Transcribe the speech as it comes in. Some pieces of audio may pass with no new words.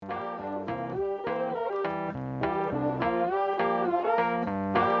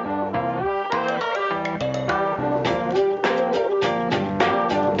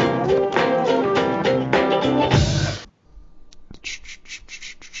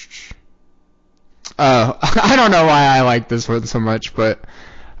Oh, I don't know why I like this one so much, but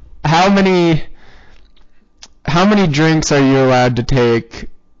how many drinks are you allowed to take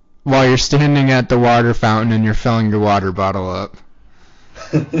while you're standing at the water fountain and you're filling your water bottle up?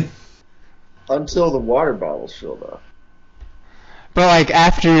 Until the water bottle's filled up. But like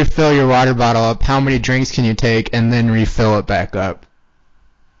after you fill your water bottle up, how many drinks can you take and then refill it back up?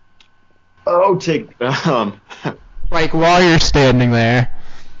 Oh, Like while you're standing there.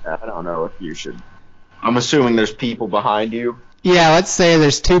 I don't know if you should. I'm assuming there's people behind you. Yeah, let's say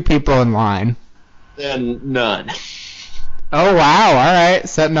there's 2 people in line. Then none. Oh wow, alright,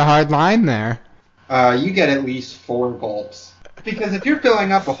 setting a hard line there. You get at least 4 gulps. Because if you're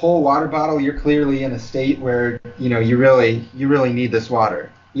filling up a whole water bottle, you're clearly in a state where, you really need this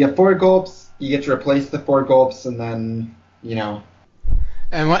water. You have 4 gulps, you get to replace the 4 gulps, and then,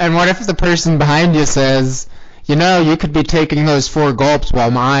 And what if the person behind you says, you could be taking those 4 gulps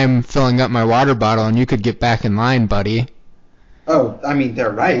while I'm filling up my water bottle and you could get back in line, buddy. Oh, I mean, they're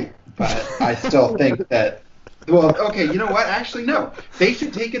right, but I still think that... Well, okay, you know what? Actually, no. They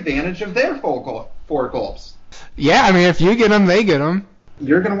should take advantage of their 4 gulps. Yeah, I mean, if you get them, they get them.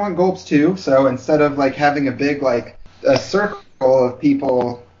 You're going to want gulps too, so instead of having a big, a circle of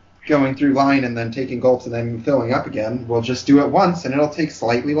people going through line and then taking gulps and then filling up again, we'll just do it once and it'll take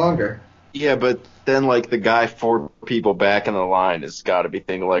slightly longer. Yeah, but then, the guy 4 people back in the line has got to be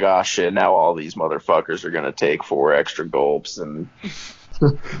thinking, oh, shit, now all these motherfuckers are going to take 4 extra gulps. And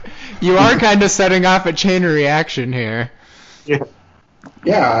you are kind of setting off a chain of reaction here. Yeah.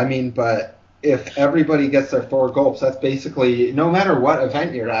 Yeah, I mean, but if everybody gets their 4 gulps, that's basically, no matter what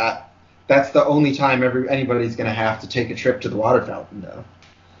event you're at, that's the only time anybody's going to have to take a trip to the water fountain, though.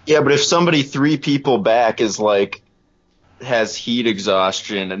 Yeah, but if somebody 3 people back is, has heat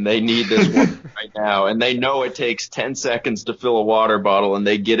exhaustion and they need this water right now and they know it takes 10 seconds to fill a water bottle and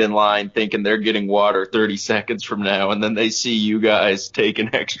they get in line thinking they're getting water 30 seconds from now and then they see you guys taking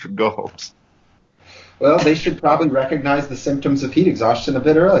extra gulps. Well, they should probably recognize the symptoms of heat exhaustion a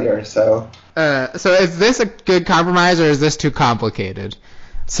bit earlier, so... So is this a good compromise or is this too complicated?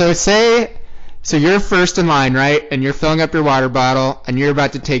 So you're first in line, right? And you're filling up your water bottle and you're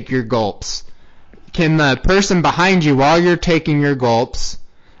about to take your gulps. Can the person behind you, while you're taking your gulps,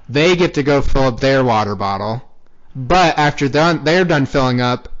 they get to go fill up their water bottle, but after they're done filling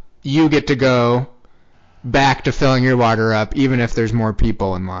up, you get to go back to filling your water up, even if there's more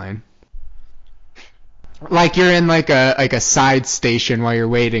people in line? Like you're in a side station while you're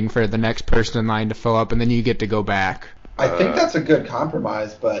waiting for the next person in line to fill up, and then you get to go back. I think that's a good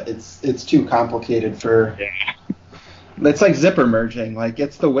compromise, but it's too complicated for... It's like zipper merging.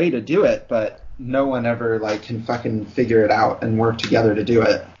 It's the way to do it, but no one ever can fucking figure it out and work together to do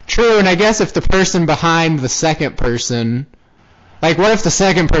it. True, and I guess if the person behind the second person, what if the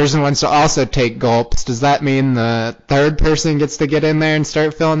second person wants to also take gulps? Does that mean the third person gets to get in there and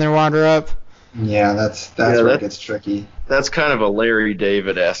start filling their water up? Yeah, that's where it gets tricky. That's kind of a Larry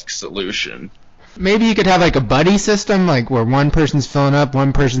David-esque solution. Maybe you could have a buddy system, where one person's filling up,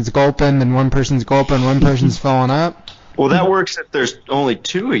 one person's gulping, then one person's gulping, one person's filling up. Well, that works if there's only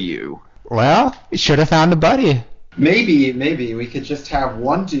 2 of you. Well, you should have found a buddy. Maybe we could just have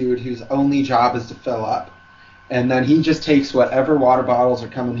one dude whose only job is to fill up, and then he just takes whatever water bottles are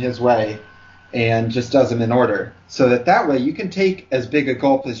coming his way and just does them in order, so that way you can take as many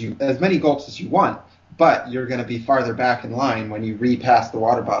gulps as you want, but you're going to be farther back in line when you repass the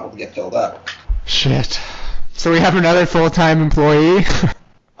water bottle to get filled up. Shit. So we have another full-time employee?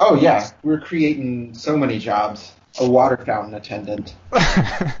 Oh yeah, we're creating so many jobs. A water fountain attendant.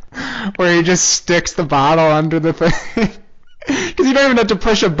 Where he just sticks the bottle under the thing. Because you don't even have to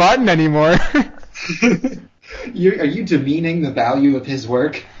push a button anymore. Are you demeaning the value of his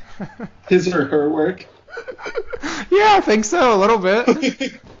work? His or her work? Yeah, I think so, a little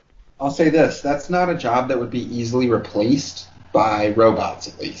bit. I'll say this, that's not a job that would be easily replaced by robots,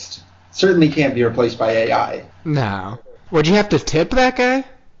 at least. Certainly can't be replaced by AI. No. Would you have to tip that guy?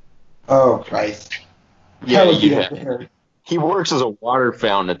 Oh, Christ. Yeah, he works as a water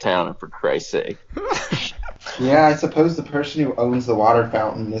fountain attendant, for Christ's sake. Yeah, I suppose the person who owns the water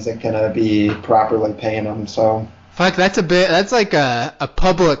fountain isn't going to be properly paying him, so... Fuck, that's like a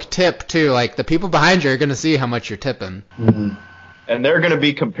public tip, too. The people behind you are going to see how much you're tipping. Mm-hmm. And they're going to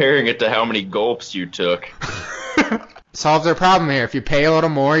be comparing it to how many gulps you took. Solve their problem here. If you pay a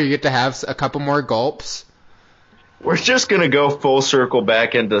little more, you get to have a couple more gulps. We're just going to go full circle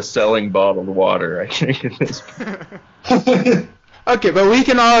back into selling bottled water, I think, at this point. Okay, but we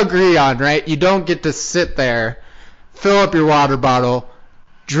can all agree on, right? You don't get to sit there, fill up your water bottle,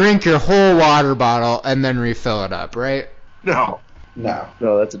 drink your whole water bottle, and then refill it up, right? No. No.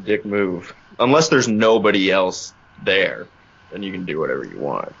 No, that's a dick move. Unless there's nobody else there, then you can do whatever you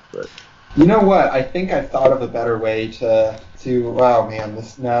want. But You know what? I think I thought of a better way to. Oh man,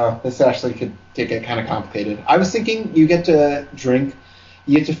 this actually could get kind of complicated. I was thinking you get to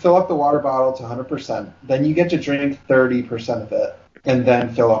fill up the water bottle to 100%. Then you get to drink 30% of it, and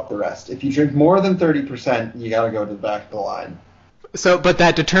then fill up the rest. If you drink more than 30%, you got to go to the back of the line. So, but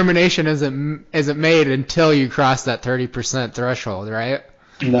that determination isn't made until you cross that 30% threshold, right?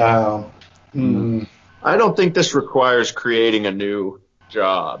 No. I don't think this requires creating a new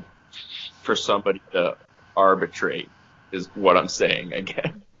job for somebody to arbitrate, is what I'm saying, I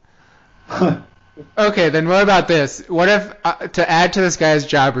guess. Okay, then what about this? What if, to add to this guy's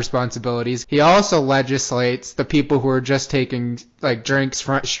job responsibilities, he also legislates the people who are just taking, like, drinks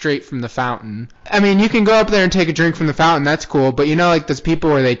straight from the fountain? I mean, you can go up there and take a drink from the fountain, that's cool, but you know, like, those people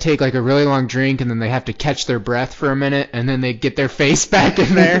where they take, like, a really long drink and then they have to catch their breath for a minute and then they get their face back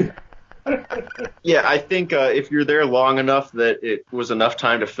in there? Yeah, I think if you're there long enough that it was enough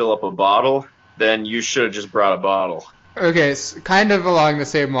time to fill up a bottle, then you should have just brought a bottle. Okay, so kind of along the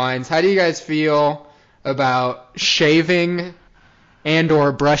same lines, how do you guys feel about shaving and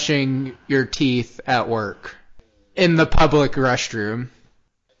or brushing your teeth at work in the public restroom?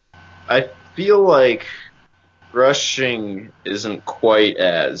 I feel like brushing isn't quite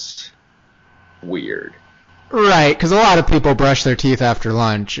as weird. Right, because a lot of people brush their teeth after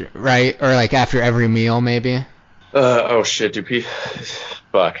lunch, right? Or like after every meal, maybe. Oh shit,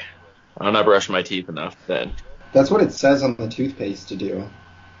 fuck. I'm not brushing my teeth enough then. That's what it says on the toothpaste to do.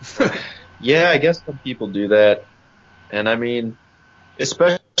 Yeah, I guess some people do that. And I mean,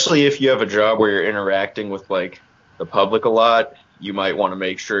 especially if you have a job where you're interacting with like the public a lot, you might want to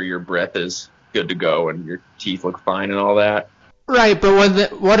make sure your breath is good to go and your teeth look fine and all that. Right,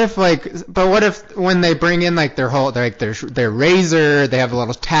 but what if when they bring in like their razor, they have a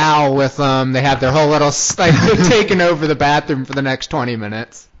little towel with them, they have their whole little like they're taking over the bathroom for the next 20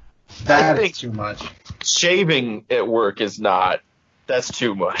 minutes. That's too much. Shaving at work is not. That's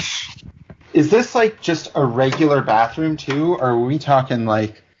too much. Is this like just a regular bathroom too, or are we talking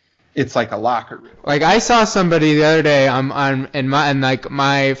like it's like a locker room? Like I saw somebody the other day in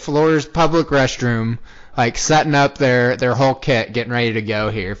my floor's public restroom, like setting up their whole kit, getting ready to go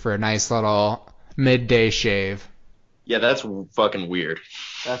here for a nice little midday shave. Yeah, that's fucking weird.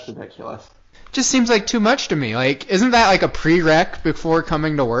 That's ridiculous. Just seems like too much to me. Like, isn't that like a prereq before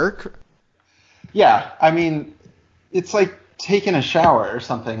coming to work? Yeah, I mean, it's like taking a shower or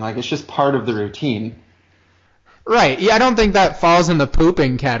something. Like, it's just part of the routine. Right. Yeah, I don't think that falls in the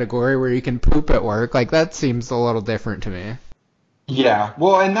pooping category where you can poop at work. Like, that seems a little different to me. Yeah,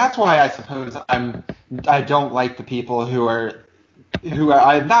 well, and that's why I suppose I don't like the people who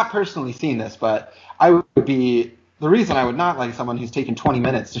I've not personally seen this, but the reason I would not like someone who's taken 20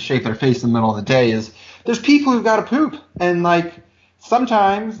 minutes to shave their face in the middle of the day is there's people who've got to poop, and like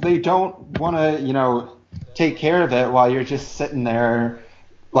sometimes they don't want to, take care of it while you're just sitting there,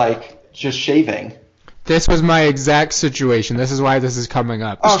 like just shaving. This was my exact situation. This is why this is coming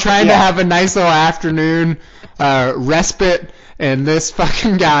up. I was trying to have a nice little afternoon respite, and this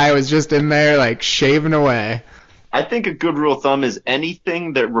fucking guy was just in there like shaving away. I think a good rule of thumb is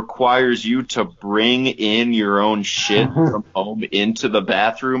anything that requires you to bring in your own shit from home into the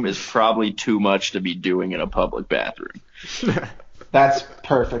bathroom is probably too much to be doing in a public bathroom. That's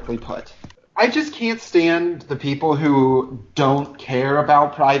perfectly put. I just can't stand the people who don't care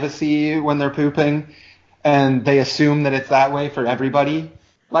about privacy when they're pooping, and they assume that it's that way for everybody.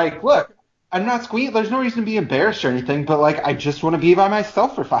 Like, look, I'm not squealing. There's no reason to be embarrassed or anything, but like, I just want to be by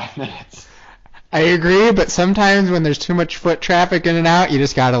myself for 5 minutes. I agree, but sometimes when there's too much foot traffic in and out, you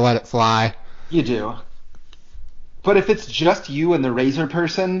just gotta let it fly. You do. But if it's just you and the razor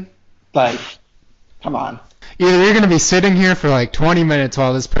person, like, come on. Either you're gonna be sitting here for like 20 minutes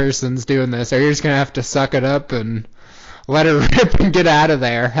while this person's doing this, or you're just gonna have to suck it up and let it rip and get out of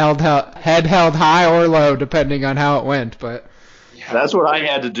there. Head held high or low, depending on how it went, but... That's what I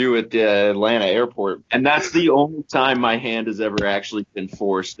had to do at the Atlanta airport, and that's the only time my hand has ever actually been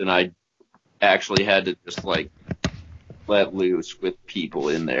forced, and I actually had to just like let loose with people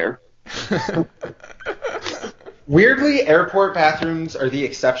in there. Weirdly, airport bathrooms are the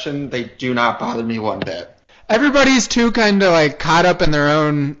exception. They do not bother me one bit. Everybody's too kind of like caught up in their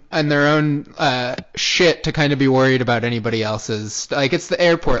own shit to kind of be worried about anybody else's. Like it's the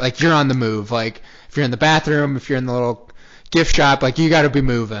airport. Like you're on the move. Like if you're in the bathroom, if you're in the little gift shop, like you got to be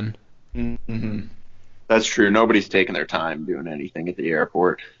moving. Mm-hmm. That's true. Nobody's taking their time doing anything at the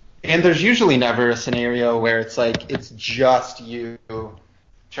airport. And there's usually never a scenario where it's like it's just you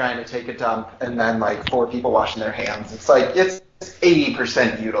trying to take a dump and then like 4 people washing their hands. It's like it's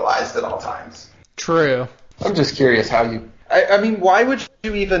 80% utilized at all times. True. I'm just curious how you... I mean, why would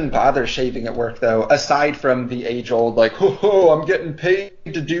you even bother shaving at work, though, aside from the age-old, like, I'm getting paid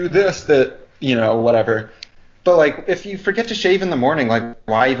to do this, that, whatever. But, like, if you forget to shave in the morning, like,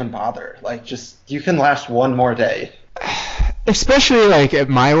 why even bother? Like, just, you can last one more day. Especially, like, at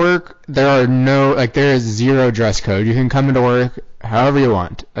my work, there is zero dress code. You can come into work however you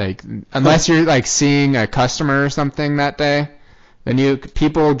want. Like, unless you're, like, seeing a customer or something that day, then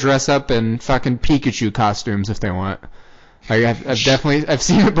people dress up in fucking Pikachu costumes if they want. Like, I've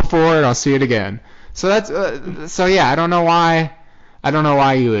seen it before, and I'll see it again. So yeah, I don't know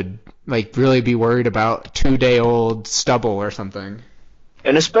why you would, like, really be worried about 2-day-old stubble or something.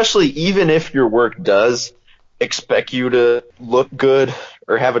 And especially even if your work does expect you to look good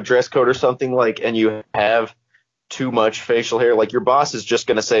or have a dress code or something, like, and you have too much facial hair, like, your boss is just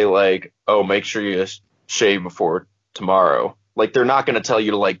going to say, like, oh, make sure you shave before tomorrow. Like, they're not going to tell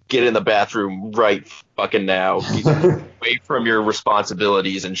you to, like, get in the bathroom right fucking now, get away from your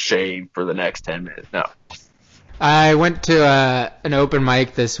responsibilities and shave for the next 10 minutes. No. I went to an open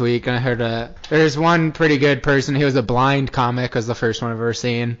mic this week, and I heard there's one pretty good person. He was a blind comic, was the first one I've ever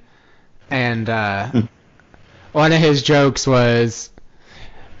seen. And one of his jokes was,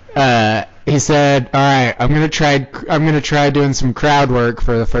 he said, all right, I'm gonna try doing some crowd work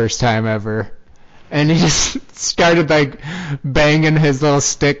for the first time ever. And he just started, like, banging his little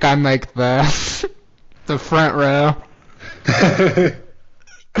stick on, like, the front row. It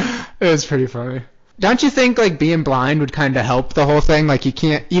was pretty funny. Don't you think, like, being blind would kind of help the whole thing? Like, you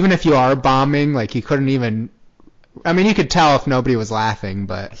can't, even if you are bombing, like, you couldn't even, I mean, you could tell if nobody was laughing,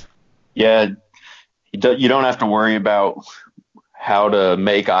 but. Yeah, you don't have to worry about how to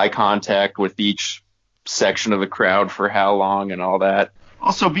make eye contact with each section of the crowd for how long and all that.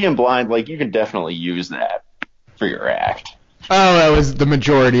 Also, being blind, like, you can definitely use that for your act. Oh, that was the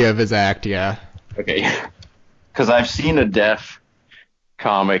majority of his act, yeah. Okay. Because I've seen a deaf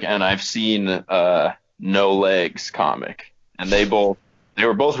comic and I've seen no legs comic, and they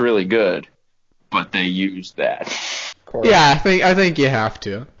were both really good, but they used that. Yeah, I think you have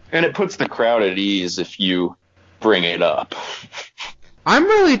to. And it puts the crowd at ease if you bring it up. I'm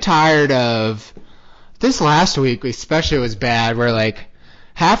really tired of this last week, especially was bad, where, like,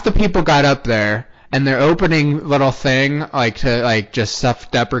 half the people got up there and their opening little thing, like, to, like, just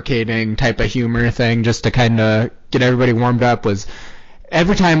self-deprecating type of humor thing, just to kind of get everybody warmed up, was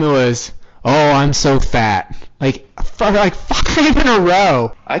every time it was, oh, I'm so fat. Like 5 in a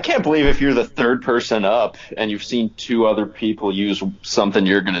row. I can't believe if you're the third person up and you've seen two other people use something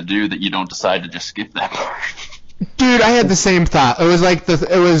you're going to do that you don't decide to just skip that part. Dude, I had the same thought. It was like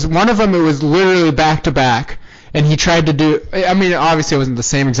it was one of them. It was literally back to back, and he tried to do. I mean, obviously it wasn't the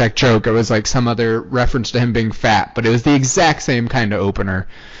same exact joke. It was like some other reference to him being fat, but it was the exact same kind of opener.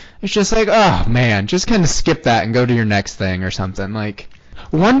 It's just like, oh man, just kind of skip that and go to your next thing or something. Like,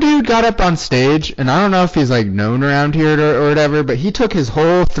 one dude got up on stage, and I don't know if he's like known around here or whatever, but he took his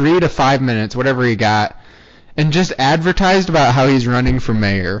whole 3 to 5 minutes, whatever he got, and just advertised about how he's running for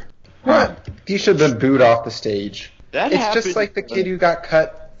mayor. What? He should have been booed off the stage. It's just like the kid who got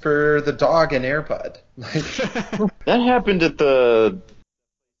cut for the dog in Air Bud. That happened at the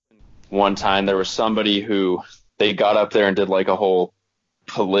one time. There was somebody who they got up there and did like a whole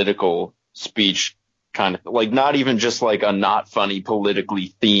political speech, kind of like not even just like a not funny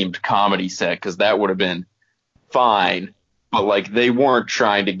politically themed comedy set, because that would have been fine. But like they weren't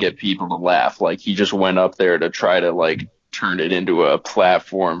trying to get people to laugh. Like he just went up there to try to like turn it into a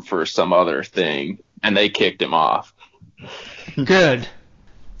platform for some other thing, and they kicked him off. Good.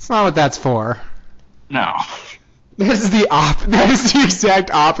 It's not what that's for. No. That is the exact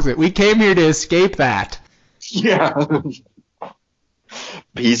opposite. We came here to escape that. Yeah.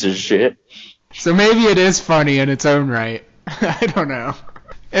 Piece of shit. So maybe it is funny in its own right. I don't know.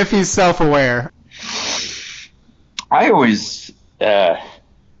 If he's self-aware. I always hate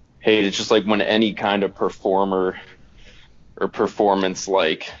it, just like when any kind of performer or performance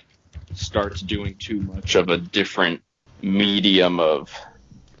like starts doing too much of a different medium of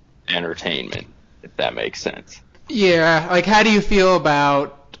entertainment, if that makes sense. Yeah, like how do you feel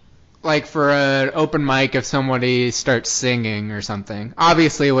about, like, for an open mic if somebody starts singing or something?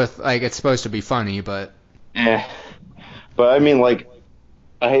 Obviously with, like, it's supposed to be funny, but... But I mean, like,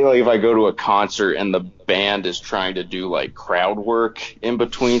 I hate, like, if I go to a concert and the band is trying to do, like, crowd work in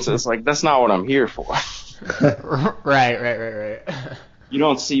between, so it's like, that's not what I'm here for. Right. You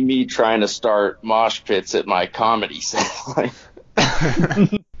don't see me trying to start mosh pits at my comedy set.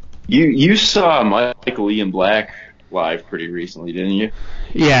 You saw Michael Ian Black live pretty recently, didn't you?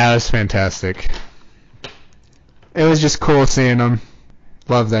 Yeah, it was fantastic. It was just cool seeing him.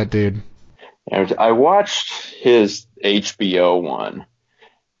 Love that dude. And I watched his HBO one,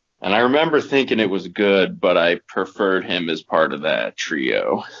 and I remember thinking it was good, but I preferred him as part of that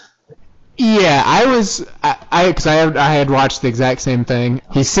trio. Yeah, because I had watched the exact same thing.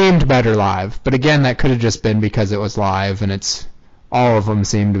 He seemed better live, but again, that could have just been because it was live, and all of them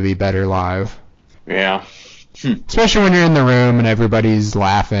seem to be better live. Yeah. Especially when you're in the room and everybody's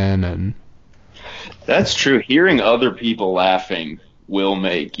laughing and. That's true. Hearing other people laughing will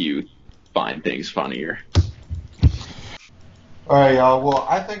make you find things funnier. All right, y'all. Well,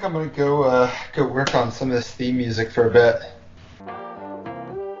 I think I'm gonna go work on some of this theme music for a bit.